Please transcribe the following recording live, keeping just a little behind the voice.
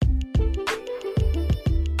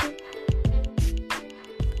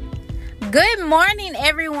Good morning,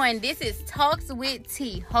 everyone. This is Talks with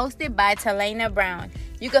T, hosted by Talena Brown.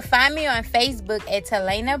 You can find me on Facebook at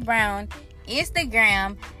Talena Brown,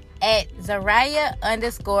 Instagram at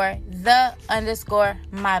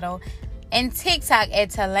Zaraya_the_model, and TikTok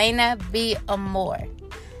at Talena B. Amore.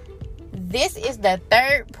 This is the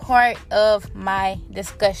third part of my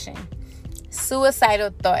discussion,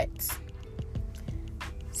 suicidal thoughts.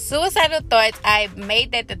 Suicidal thoughts, I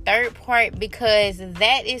made that the third part because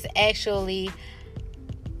that is actually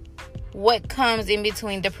what comes in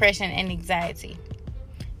between depression and anxiety.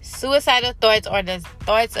 Suicidal thoughts are the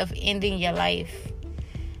thoughts of ending your life.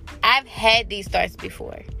 I've had these thoughts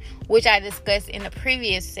before, which I discussed in a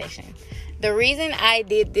previous session. The reason I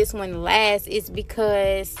did this one last is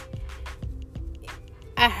because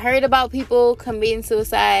I heard about people committing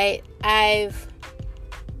suicide. I've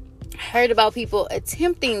heard about people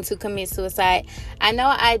attempting to commit suicide. I know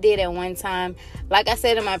I did at one time. Like I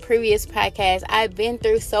said in my previous podcast, I've been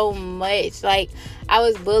through so much. Like, I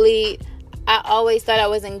was bullied. I always thought I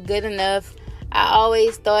wasn't good enough. I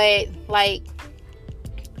always thought, like,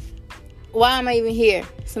 why am I even here?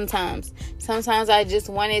 Sometimes I just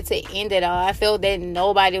wanted to end it all. I felt that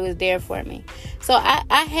nobody was there for me. So I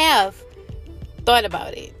have thought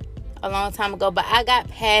about it a long time ago, but I got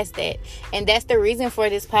past that. And that's the reason for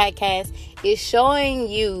this podcast, is showing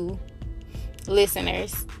you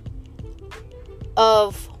listeners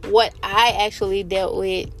of what I actually dealt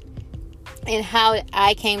with and how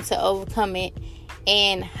I came to overcome it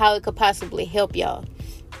and how it could possibly help y'all.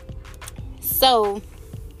 So,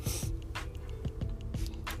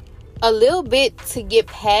 a little bit to get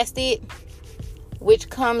past it, which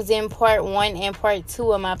comes in part 1 and part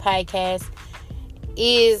 2 of my podcast,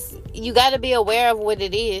 is you got to be aware of what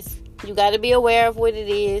it is. You got to be aware of what it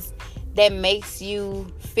is that makes you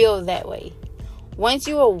feel that way. Once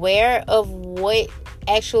you're aware of what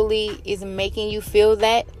actually is making you feel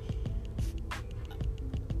that,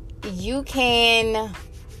 you can,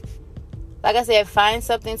 like I said, find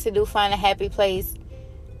something to do, find a happy place,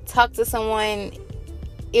 talk to someone.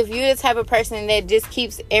 If you're the type of person that just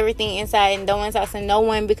keeps everything inside and don't want to talk to no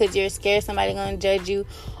one because you're scared somebody's going to judge you,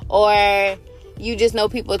 or you just know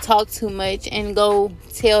people talk too much and go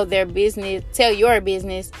tell your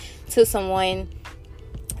business to someone,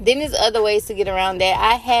 then there's other ways to get around that.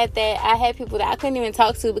 I had people that I couldn't even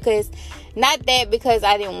talk to because I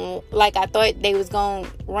thought they was going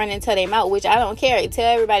to run and tell them out, which I don't care.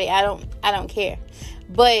 Tell everybody I don't care.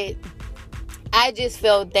 But I just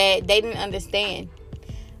felt that they didn't understand.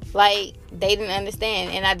 Like, they didn't understand.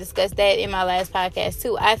 And I discussed that in my last podcast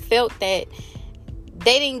too. I felt that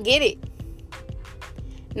they didn't get it.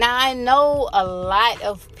 Now, I know a lot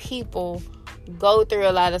of people go through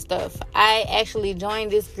a lot of stuff. I actually joined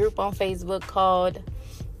this group on Facebook called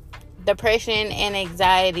Depression and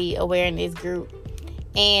Anxiety Awareness Group.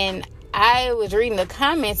 And I was reading the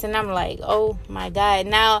comments and I'm like, oh my God.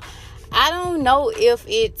 Now, I don't know if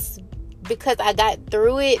it's because I got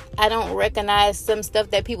through it. I don't recognize some stuff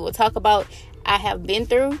that people talk about I have been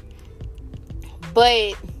through.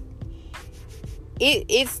 But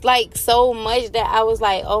it's like so much that I was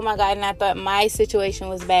like, oh my God, and I thought my situation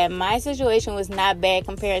was bad. My situation was not bad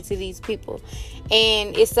compared to these people.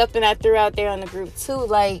 And it's something I threw out there on the group too,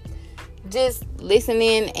 like, just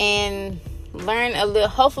listening and learn a little.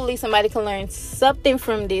 Hopefully somebody can learn something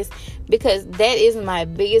from this, because that is my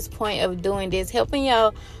biggest point of doing this, helping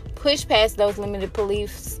y'all push past those limited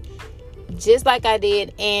beliefs, just like I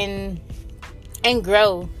did, and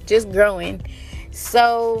grow, just growing.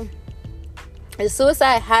 So the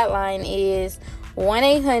suicide hotline is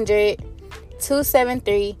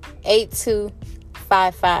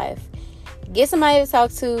 1-800-273-8255. Get somebody to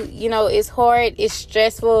talk to. You know, it's hard, it's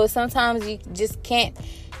stressful. Sometimes you just can't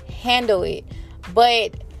handle it.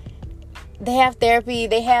 But they have therapy.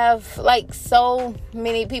 They have, like, so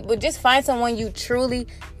many people. Just find someone you truly,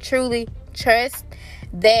 truly trust,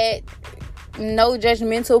 that no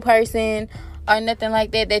judgmental person or nothing like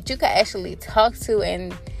that you can actually talk to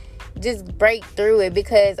and just break through it.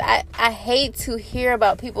 Because I hate to hear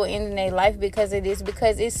about people ending their life because of this,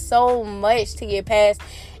 because it's so much to get past.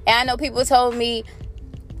 And I know people told me,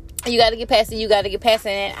 you got to get past it,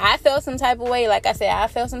 and I felt some type of way. Like I said, I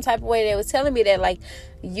felt some type of way that was telling me that, like,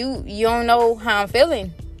 you don't know how I'm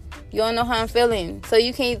feeling. You don't know how I'm feeling, so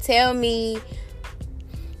you can't tell me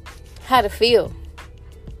how to feel.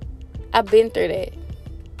 I've been through that,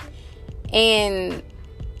 and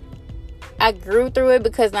I grew through it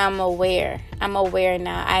because I'm aware. I'm aware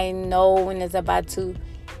now. I know when it's about to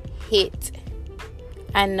hit.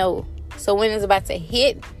 I know. So when it's about to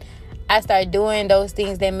hit, I start doing those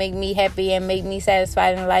things that make me happy and make me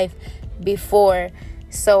satisfied in life before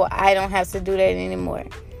so I don't have to do that anymore.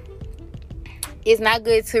 It's not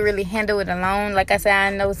good to really handle it alone. Like I said,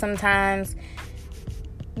 I know sometimes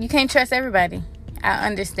you can't trust everybody. I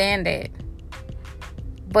understand that.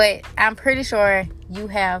 But I'm pretty sure you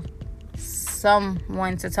have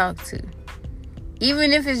someone to talk to.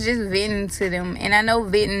 Even if it's just venting to them. And I know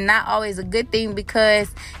venting not always a good thing, because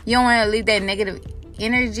you don't want to leave that negative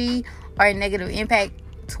energy or negative impact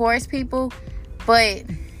towards people. But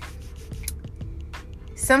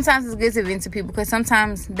sometimes it's good to vent to people, because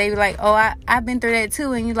sometimes they be like, oh, I've been through that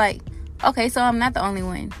too. And you're like, okay, so I'm not the only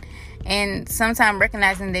one. And sometimes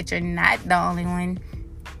recognizing that you're not the only one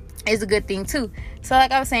is a good thing too. So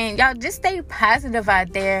like I was saying, y'all just stay positive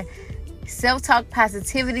out there. Self-talk,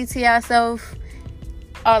 positivity to yourself,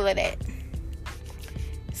 all of that.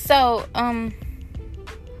 So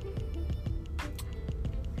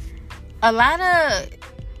a lot of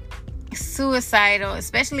suicidal,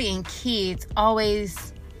 especially in kids,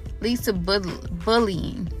 always leads to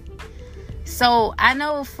bullying. So I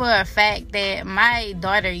know for a fact that my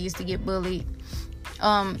daughter used to get bullied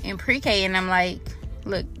in pre-K, and I'm like,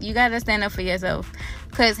 look, you gotta stand up for yourself,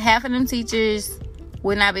 because half of them teachers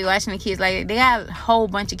would not be watching the kids like that. They got a whole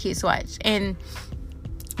bunch of kids to watch, and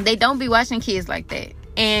they don't be watching kids like that.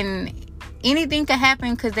 And anything could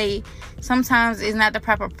happen, because they sometimes is not the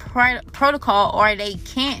proper protocol, or they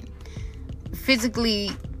can't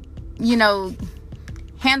physically,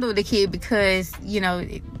 handle the kid, because you're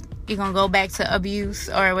gonna go back to abuse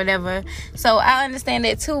or whatever. So I understand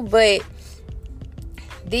that too, but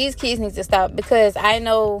these kids need to stop, because I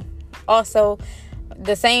know also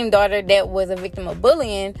the same daughter that was a victim of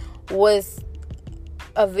bullying was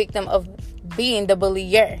a victim of being the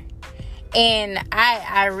bullier. And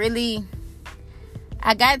I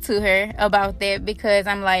got to her about that, because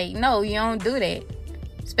I'm like, no, you don't do that.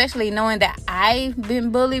 Especially knowing that I've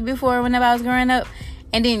been bullied before whenever I was growing up,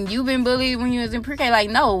 and then you've been bullied when you was in pre-K. Like,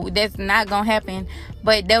 no, that's not gonna happen.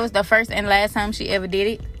 But that was the first and last time she ever did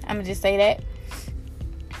it. I'm gonna just say that.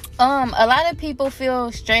 A lot of people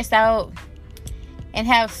feel stressed out and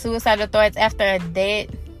have suicidal thoughts after a death,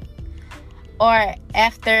 or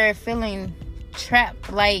after feeling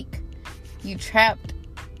trapped, like you trapped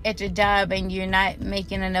at your job and you're not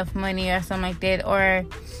making enough money or something like that, or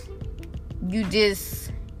you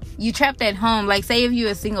trapped at home. Like, say if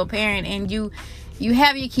you're a single parent and you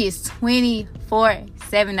have your kids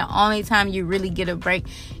 24/7, the only time you really get a break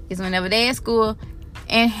is whenever they're at school,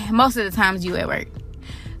 and most of the times you at work.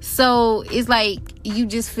 So it's like you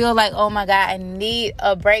just feel like, oh my God, I need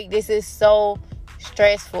a break. This is so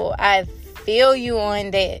stressful. I feel you on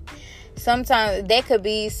that. Sometimes that could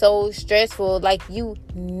be so stressful, like you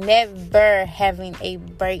never having a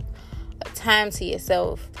break, a time to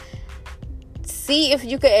yourself. See if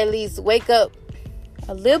you could at least wake up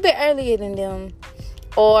a little bit earlier than them,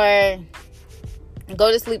 or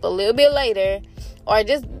go to sleep a little bit later, or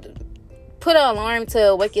just put an alarm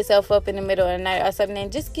to wake yourself up in the middle of the night or something,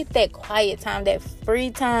 and just get that quiet time, that free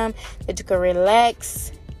time that you can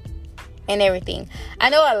relax and everything. I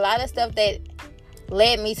know a lot of stuff that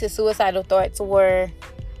led me to suicidal thoughts were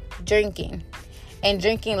drinking, and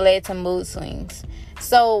drinking led to mood swings.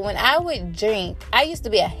 So when I would drink, I used to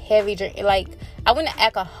be a heavy drinker. Like, I wasn't an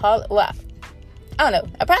alcoholic. Well, I don't know.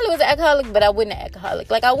 I probably was an alcoholic, but I wasn't an alcoholic.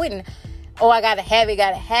 Like, I wouldn't, I gotta have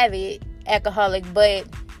it, alcoholic. But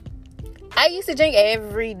I used to drink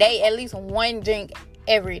every day, at least one drink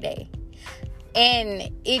every day. And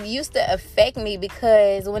it used to affect me,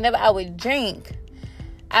 because whenever I would drink,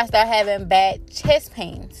 I started having bad chest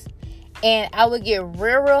pains. And I would get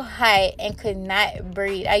real high and could not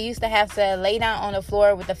breathe. I used to have to lay down on the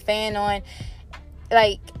floor with the fan on,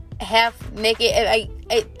 like half naked.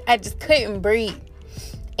 I just couldn't breathe.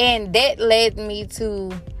 And that led me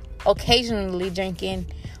to occasionally drinking,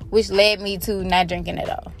 which led me to not drinking at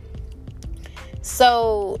all.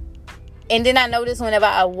 So, and then I noticed whenever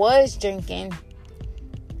I was drinking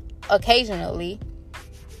occasionally,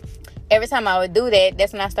 every time I would do that,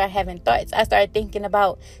 that's when I started having thoughts. I started thinking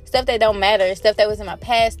about stuff that don't matter, stuff that was in my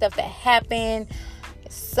past, stuff that happened,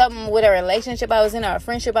 something with a relationship I was in or a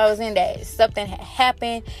friendship I was in, that something had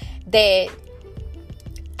happened that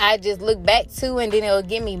I just look back to, and then it would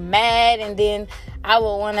get me mad, and then I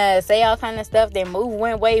would want to say all kind of stuff, then move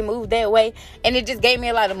one way, move that way, and it just gave me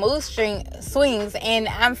a lot of mood swings, and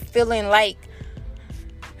I'm feeling like,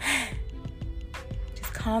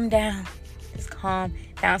 just calm down,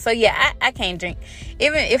 So yeah, I can't drink.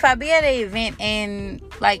 Even if I be at an event and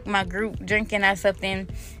like my group drinking or something,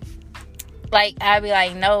 like I'll be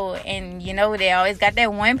like, no. And they always got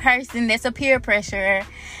that one person that's a peer pressure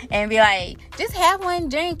and be like, just have one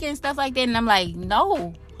drink and stuff like that. And I'm like,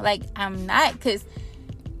 no, like I'm not, because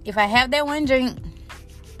if I have that one drink,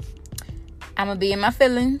 I'm going to be in my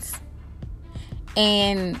feelings.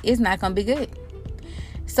 And it's not going to be good.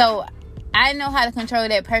 So I know how to control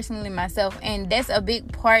that personally myself. And that's a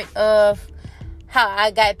big part of how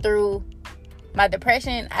I got through my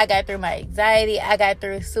depression. I got through my anxiety. I got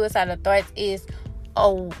through suicidal thoughts, is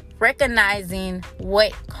recognizing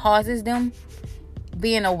what causes them,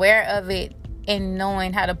 being aware of it, and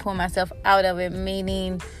knowing how to pull myself out of it.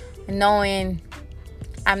 Meaning knowing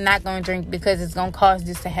I'm not going to drink because it's going to cause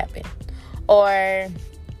this to happen. Or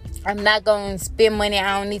I'm not going to spend money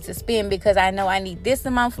I don't need to spend because I know I need this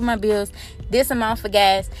amount for my bills, this amount for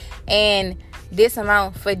gas, and this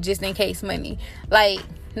amount for just in case money. Like,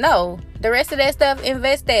 no. The rest of that stuff,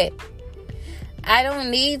 invest that. I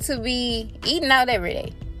don't need to be eating out every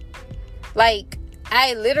day. Like,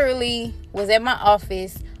 I literally was at my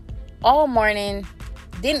office all morning,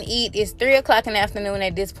 didn't eat. It's 3 o'clock in the afternoon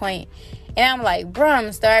at this point. And I'm like, bro,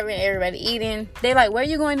 I'm starving. Everybody eating. They like, where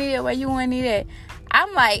you going to eat at? Where you going to eat at?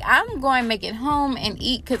 I'm like, I'm going to make it home and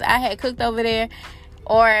eat because I had cooked over there.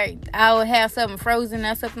 Or I would have something frozen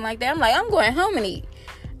or something like that. I'm like, I'm going home and eat.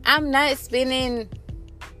 I'm not spending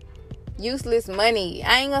useless money.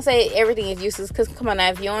 I ain't going to say everything is useless because, come on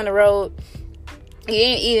now, if you're on the road, you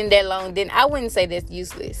ain't eating that long, then I wouldn't say that's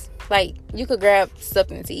useless. Like, you could grab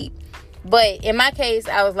something to eat. But in my case,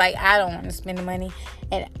 I was like, I don't want to spend the money.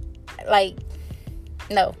 And, like,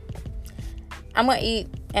 no. I'm going to eat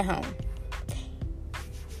at home.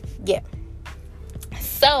 Yeah.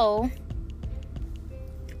 So,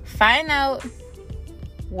 find out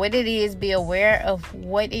what it is. Be aware of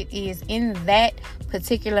what it is in that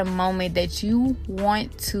particular moment that you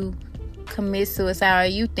want to commit suicide. Are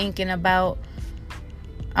you thinking about,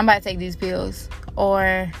 I'm about to take these pills,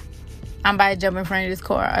 or I'm about to jump in front of this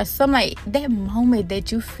car, or something like that? Moment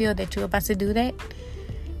that you feel that you're about to do that,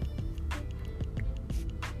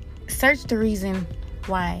 search the reason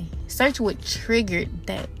why. Search what triggered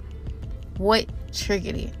that. What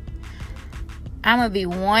triggered it? I'm gonna be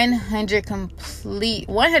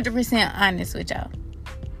 100% honest with y'all.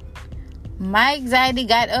 My anxiety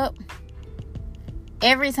got up.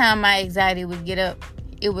 Every time my anxiety would get up,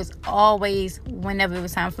 it was always whenever it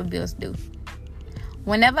was time for bills due.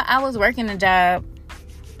 Whenever I was working a job,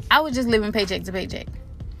 I was just living paycheck to paycheck.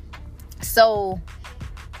 So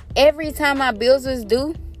every time my bills was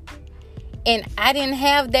due, and I didn't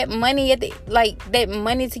have that money that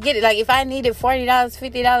money to get it. Like, if I needed $40,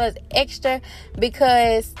 $50 extra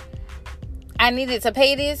because I needed to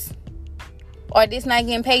pay this, or this not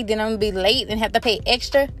getting paid, then I'm gonna be late and have to pay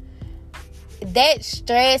extra. That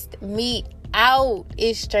stressed me out.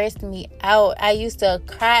 It stressed me out. I used to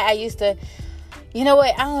cry. I used to, you know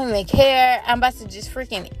what? I don't even care. I'm about to just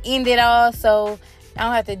freaking end it all so I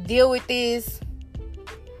don't have to deal with this.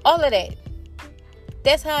 All of that.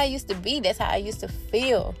 That's how I used to be. That's how I used to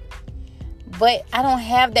feel. But I don't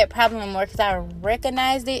have that problem anymore because I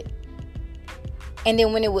recognized it. And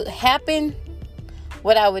then when it would happen,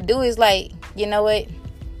 what I would do is like, you know what?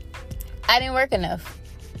 I didn't work enough.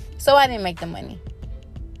 So I didn't make the money.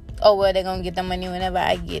 Oh, well, they're going to get the money whenever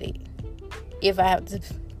I get it. If I have to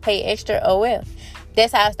pay extra, oh, well.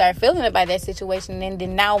 That's how I started feeling about that situation. And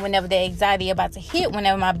then now whenever the anxiety about to hit,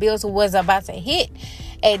 whenever my bills was about to hit,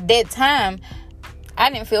 at that time, I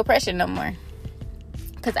didn't feel pressure no more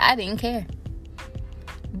because I didn't care.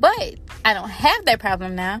 But I don't have that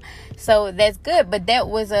problem now, so that's good. But that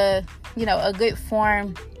was a good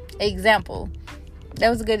form example. That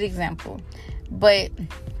was a good example. But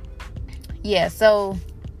yeah, so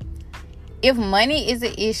if money is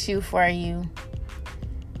an issue for you,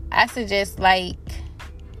 I suggest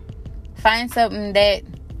find something that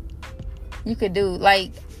you could do.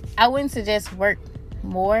 Like, I wouldn't suggest work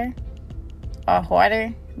more or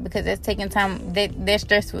harder because that's taking time. That's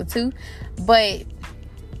stressful too. But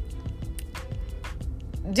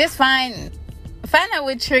just find out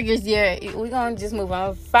what triggers we're gonna just move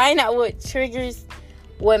on. Find out what triggers,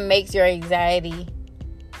 what makes your anxiety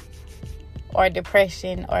or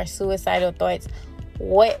depression or suicidal thoughts,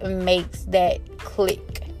 what makes that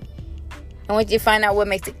click. And once you find out what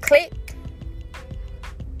makes it click,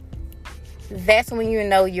 that's when you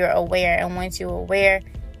know you're aware. And once you're aware,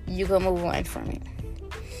 you can move on from it.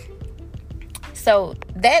 So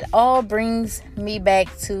that all brings me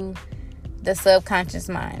back to the subconscious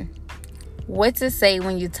mind. What to say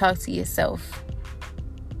when you talk to yourself.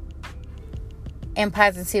 And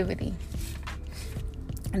positivity.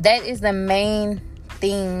 That is the main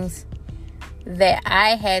things that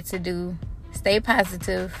I had to do. Stay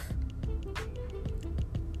positive.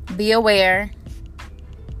 Be aware.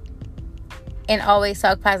 And always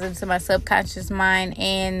talk positive to my subconscious mind.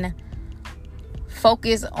 And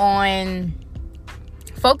focus on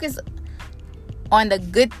the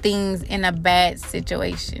good things in a bad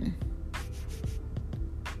situation.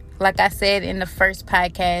 Like I said in the first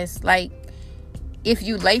podcast, like, if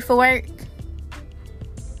you late for work,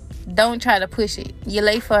 don't try to push it. You're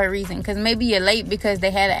late for a reason. Because maybe you're late because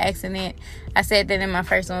they had an accident. I said that in my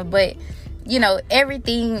first one. But,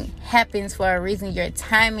 everything happens for a reason. Your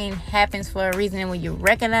timing happens for a reason. And when you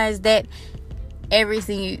recognize that, every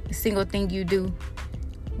single thing you do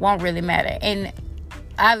won't really matter. And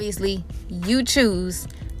obviously, you choose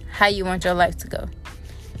how you want your life to go.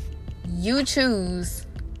 You choose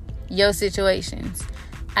your situations.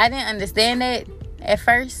 I didn't understand that at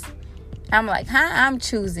first. I'm like, I'm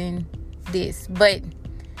choosing this. But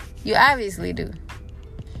you obviously do.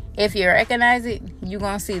 If you recognize it, you're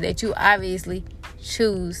going to see that you obviously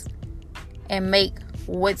choose and make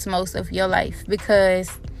what's most of your life.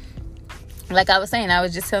 Because, like I was saying, I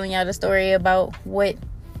was just telling y'all the story about what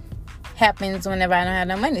happens whenever I don't have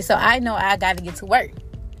no money. So I know I got to get to work.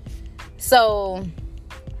 So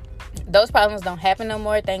those problems don't happen no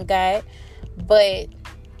more, thank God. But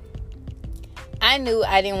I knew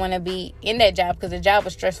I didn't want to be in that job because the job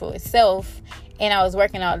was stressful itself, and I was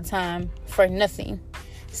working all the time for nothing.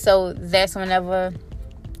 So that's whenever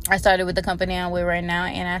I started with the company I'm with right now,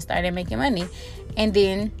 and I started making money. And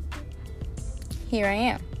then here I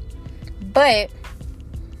am. But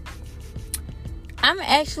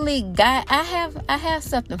I have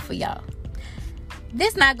something for y'all.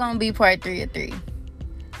 This not gonna be part 3 of 3.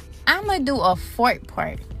 I'm gonna do a 4th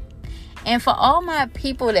part. And for all my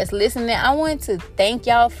people that's listening, I want to thank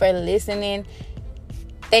y'all for listening.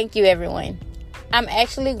 Thank you, everyone. I'm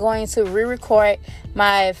actually going to re-record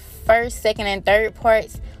my 1st, 2nd, and 3rd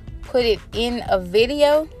parts, put it in a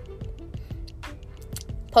video,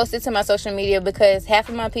 post it to my social media, because half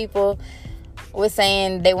of my people were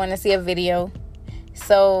saying they want to see a video.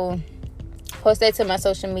 So post that to my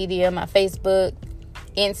social media, my Facebook,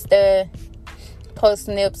 Insta, post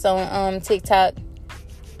snips on TikTok.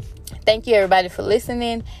 Thank you, everybody, for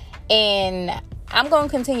listening. And I'm going to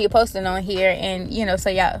continue posting on here. And, so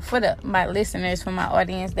y'all, for my listeners, for my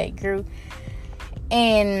audience that grew.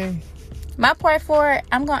 And my part 4,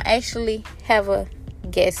 I'm going to actually have a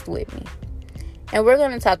guest with me. And we're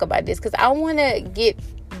going to talk about this because I want to get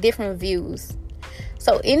different views.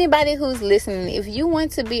 So anybody who's listening, if you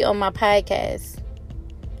want to be on my podcast,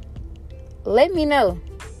 let me know.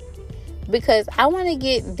 Because I want to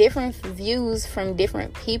get different views from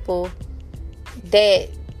different people that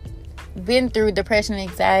been through depression,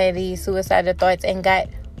 anxiety, suicidal thoughts, and got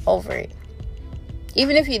over it.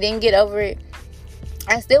 Even if you didn't get over it,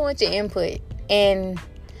 I still want your input. And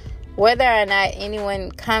whether or not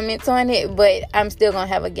anyone comments on it, but I'm still going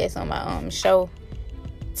to have a guest on my show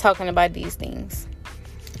talking about these things.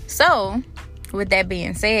 So, with that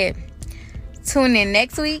being said, tune in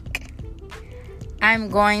next week. I'm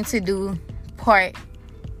going to do part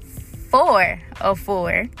 4 of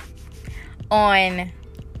 4 on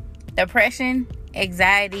depression,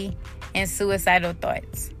 anxiety, and suicidal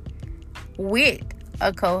thoughts with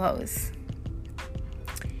a co-host.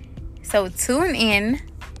 So tune in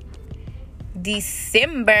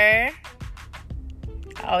December.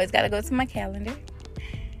 I always got to go to my calendar.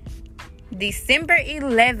 December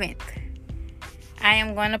 11th, I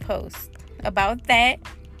am going to post about that.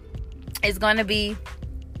 It's going to be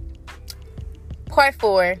part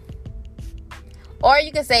 4. Or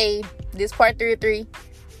you can say this part 3 of 3,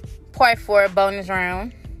 part 4 bonus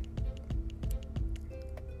round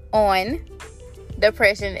on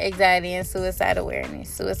depression, anxiety, and suicidal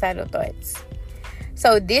awareness, suicidal thoughts.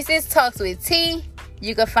 So this is Talks with T.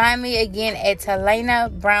 You can find me again at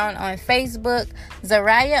Talena Brown on Facebook,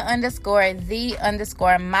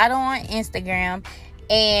 Zariah_the_model on Instagram,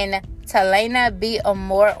 and Talena B.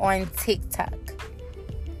 Amore on TikTok.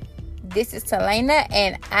 This is Talena,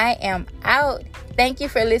 and I am out. Thank you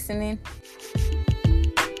for listening.